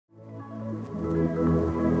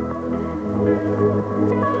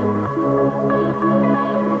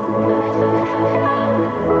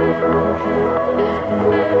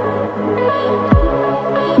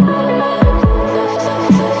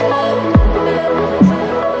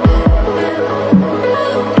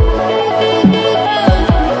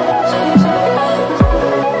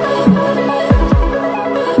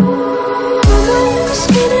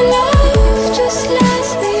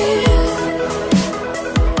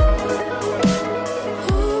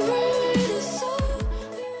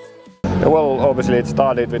obviously it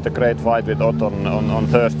started with a great fight with Otto on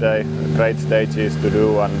Thursday, great stages to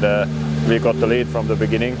do, and we got the lead from the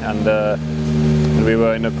beginning, and we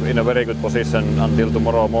were in a very good position until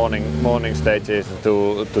tomorrow morning stages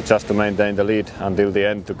to just to maintain the lead until the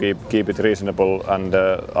end, to keep it reasonable and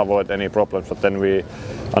avoid any problems. But then we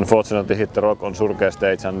unfortunately hit the rock on Surkea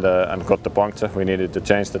stage and got the puncture. We needed to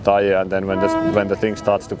change the tire, and then when the thing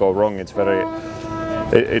starts to go wrong,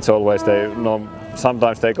 it's always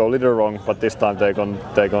sometimes they go a little wrong, but this time they gone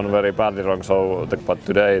very badly wrong. But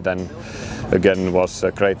today then again was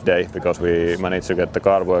a great day because we managed to get the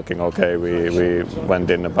car working okay. We went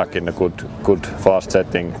back in a good fast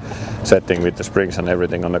setting with the springs and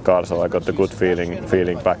everything on the car. So I got the good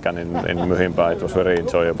feeling back, and in Myhimpää it was very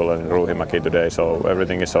enjoyable, and in Ruuhimäki today. So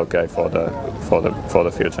everything is okay for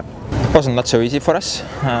the future. It wasn't not so easy for us.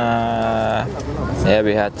 Yeah,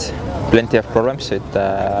 we had plenty of problems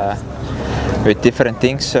with different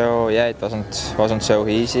things, so yeah, it wasn't so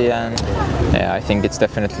easy, and yeah, I think it's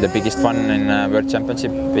definitely the biggest fun in World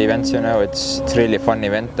Championship events. You know, it's really fun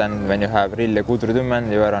event, and when you have really good rhythm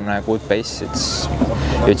and you are on a good pace,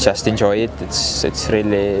 you just enjoy it. It's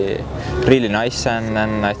really nice, and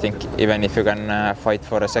I think even if you can fight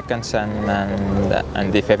for a seconds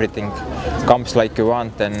and if everything comes like you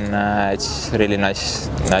want, then it's really nice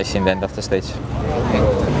in the end of the stage.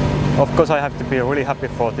 Of course, I have to be really happy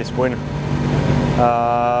for this win.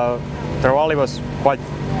 The rally was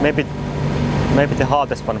maybe the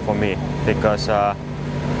hardest one for me, because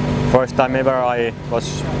first time ever I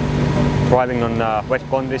was driving on wet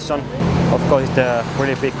condition. Of course, it's a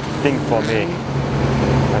really big thing for me,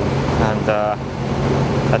 and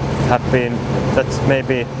that's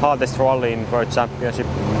maybe hardest rally in World Championship.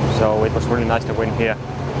 So it was really nice to win here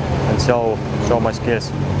and show my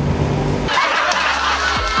skills.